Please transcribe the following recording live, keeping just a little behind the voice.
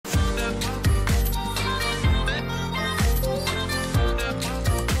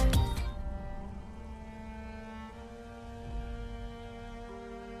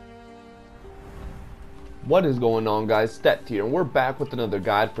What is going on, guys? Stet here, and we're back with another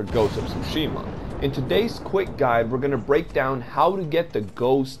guide for Ghost of Tsushima. In today's quick guide, we're going to break down how to get the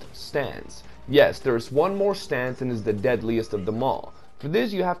Ghost stance. Yes, there's one more stance and is the deadliest of them all. For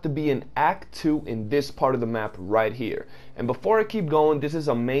this, you have to be in Act 2 in this part of the map right here. And before I keep going, this is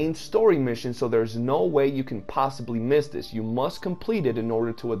a main story mission, so there's no way you can possibly miss this. You must complete it in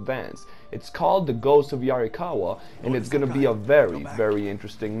order to advance. It's called the Ghost of Yarikawa, and it's going to be a very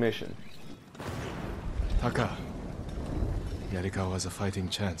interesting mission. Taka, Yarikawa has a fighting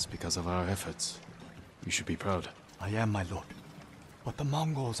chance because of our efforts. You should be proud. I am, my lord. But the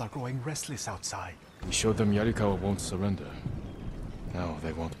Mongols are growing restless outside. We showed them Yarikawa won't surrender. Now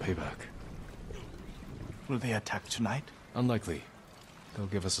they want payback. Will they attack tonight? Unlikely. They'll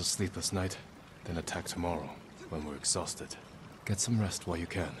give us a sleepless night, then attack tomorrow, when we're exhausted. Get some rest while you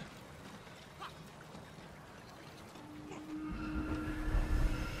can.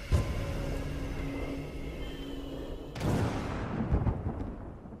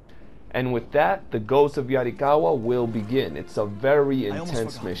 And with that, the Ghost of Yarikawa will begin. It's a very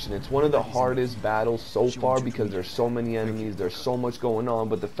intense mission. It's one of the hardest battles so far because there's so many enemies, there's so much going on,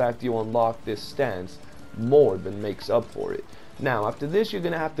 but the fact you unlock this stance more than makes up for it. Now, after this, you're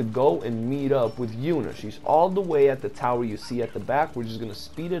going to have to go and meet up with Yuna. She's all the way at the tower you see at the back. We're just going to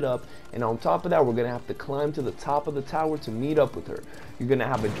speed it up, and on top of that, we're going to have to climb to the top of the tower to meet up with her. You're going to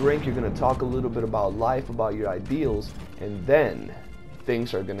have a drink, you're going to talk a little bit about life, about your ideals, and then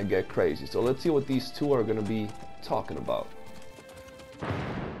things are gonna get crazy. So let's see what these two are gonna be talking about.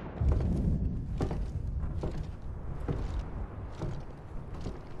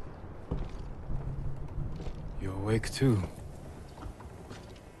 You awake too?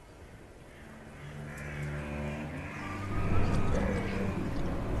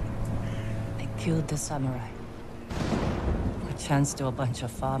 I killed the samurai. A chance to a bunch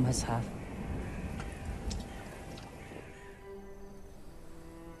of farmers have.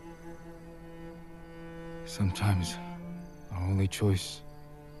 Sometimes, our only choice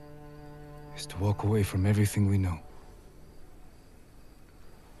is to walk away from everything we know.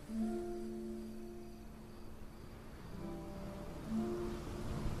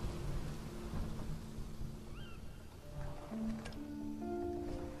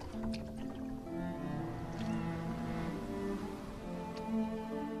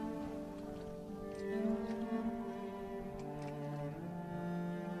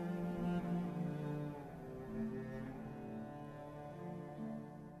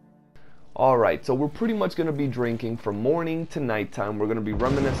 Alright, so we're pretty much going to be drinking from morning to nighttime. We're going to be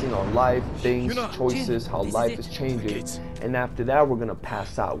reminiscing on life, things, choices, how life is changing. And after that, we're going to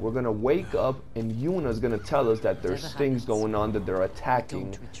pass out. We're going to wake up, and Yuna's going to tell us that there's things going on, that they're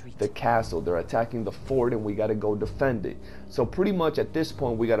attacking the castle. They're attacking the fort, and we got to go defend it. So pretty much at this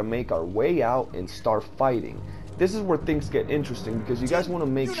point, we got to make our way out and start fighting. This is where things get interesting because you guys want to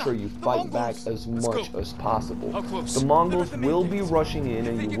make sure you fight back as much as possible. The Mongols will be rushing in,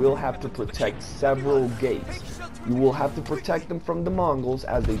 and you will have to protect several gates. You will have to protect them from the Mongols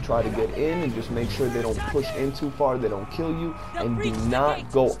as they try to get in, and just make sure they don't push in too far, they don't kill you, and do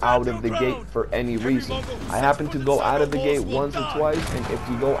not go out of the gate for any reason. I happen to go out of the gate once or twice, and if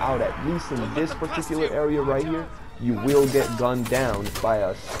you go out at least in this particular area right here, you will get gunned down by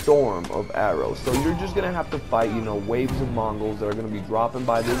a storm of arrows. So you're just gonna have to fight, you know, waves of Mongols that are gonna be dropping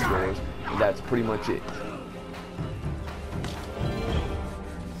by these doors, and that's pretty much it.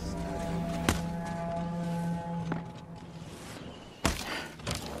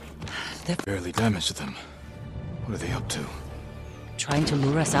 They're Barely damaged them. What are they up to? trying to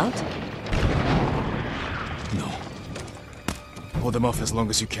lure us out? No. Hold them off as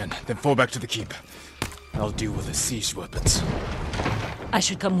long as you can, then fall back to the keep. I'll deal with the siege weapons. I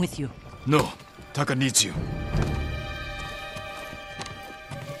should come with you. No, Taka needs you.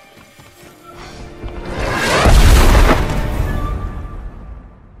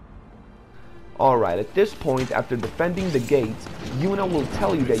 Alright, at this point, after defending the gates, Yuna will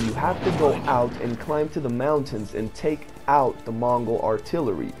tell you that you have to go out and climb to the mountains and take out the Mongol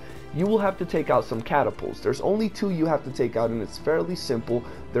artillery. You will have to take out some catapults. There's only two you have to take out, and it's fairly simple.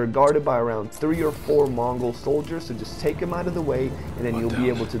 They're guarded by around 3 or 4 Mongol soldiers, so just take them out of the way, and then you'll be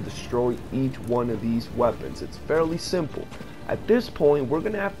able to destroy each one of these weapons. It's fairly simple. At this point, we're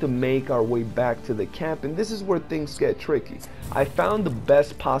going to have to make our way back to the camp, and this is where things get tricky. I found the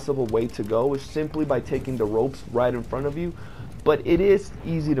best possible way to go is simply by taking the ropes right in front of you, but it is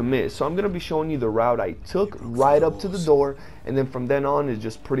easy to miss. So I'm going to be showing you the route I took right up to the door, and then from then on is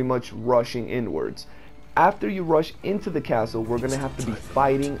just pretty much rushing inwards. after you rush into the castle, we're going to have to be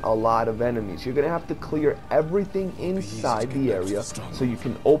fighting a lot of enemies. You're going to have to clear everything inside the area so you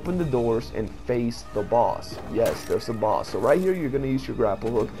can open the doors and face the boss. Yes, there's a boss. So right here, you're going to use your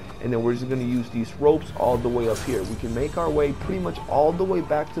grapple hook, and then we're just going to use these ropes all the way up here. We can make our way pretty much all the way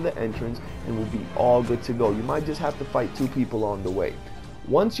back to the entrance, and we'll be all good to go. You might just have to fight 2 people on the way.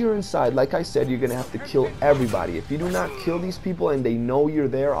 Once you're inside, like I said, you're going to have to kill everybody. If you do not kill these people and they know you're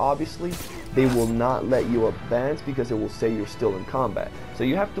there, obviously, they will not let you advance because it will say you're still in combat. So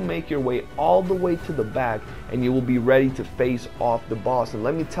you have to make your way all the way to the back, and you will be ready to face off the boss. And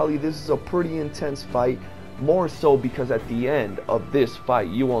let me tell you, this is a pretty intense fight, more so because at the end of this fight,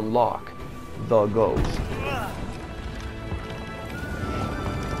 you unlock the Ghost.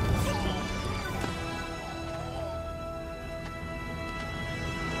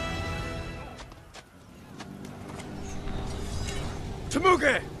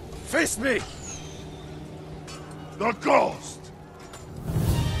 Temuge! Face me! The Ghost!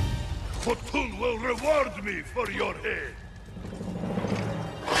 Khotun will reward me for your head!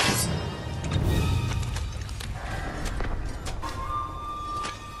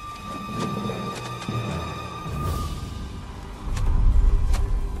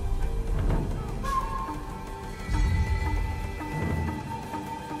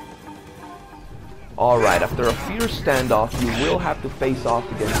 Alright, after a fierce standoff, you will have to face off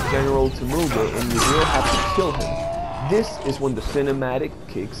against General Temuge, and you will have to kill him. This is when the cinematic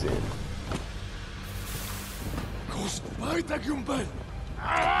kicks in.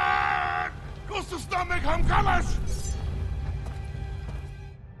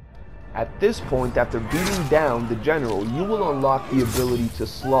 At this point, after beating down the general, you will unlock the ability to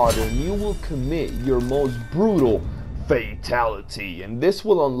slaughter, and you will commit your most brutal fatality, and this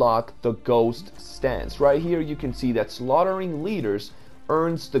will unlock the Ghost stance. Right here you can see that slaughtering leaders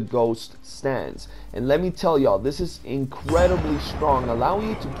earns the Ghost stance, and let me tell y'all, this is incredibly strong, allowing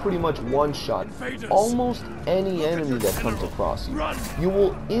you to pretty much one-shot almost any enemy that comes across you. You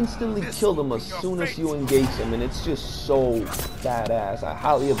will instantly kill them as soon as you engage them, and it's just so badass. I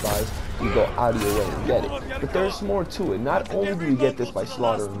highly advise you go out of your way and get it. But there's more to it. Not only do you get this by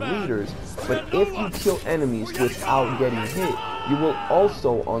slaughtering leaders, but if you kill enemies without getting hit, you will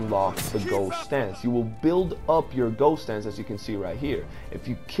also unlock the Ghost stance. You will build up your Ghost stance, as you can see right here. If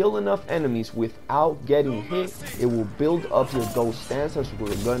you kill enough enemies without getting hit, it will build up your Ghost stance, as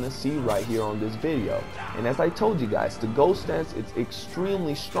we're gonna see right here on this video. And as I told you guys, the Ghost stance, it's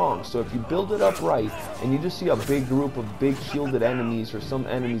extremely strong. So if you build it up right, and you just see a big group of big shielded enemies, or some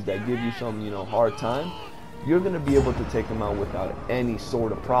enemies that give you some, hard time, you're going to be able to take them out without any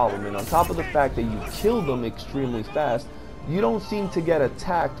sort of problem. And on top of the fact that you kill them extremely fast, you don't seem to get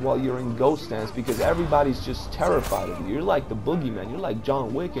attacked while you're in Ghost stance because everybody's just terrified of you. You're like the boogeyman. You're like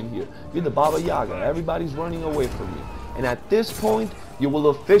John Wick in here. You're the Baba Yaga. Everybody's running away from you. And at this point, you will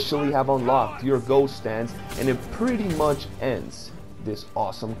officially have unlocked your Ghost stance, and it pretty much ends this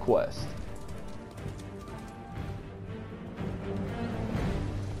awesome quest.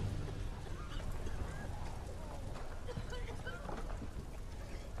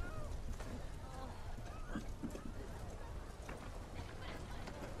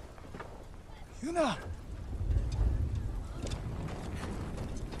 Yuna!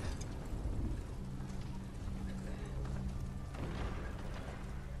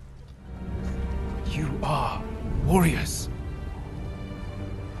 You are warriors.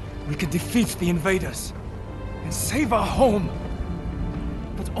 We can defeat the invaders and save our home,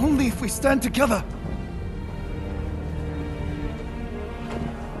 but only if we stand together.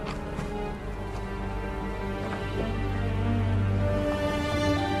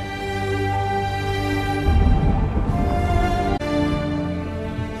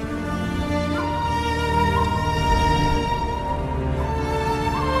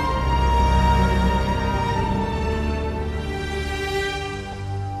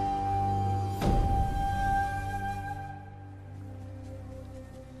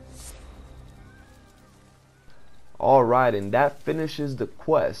 Alright, and that finishes the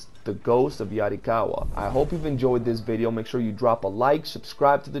quest, the Ghost of Yarikawa. I hope you've enjoyed this video. Make sure you drop a like,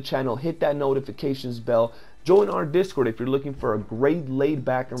 subscribe to the channel, hit that notifications bell, join our Discord if you're looking for a great laid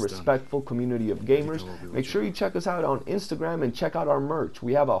back and respectful community of gamers. Make sure you check us out on Instagram and check out our merch.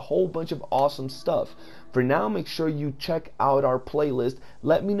 We have a whole bunch of awesome stuff. For now, make sure you check out our playlist.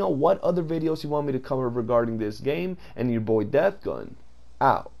 Let me know what other videos you want me to cover regarding this game, and your boy Deathgun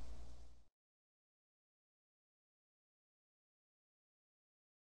out.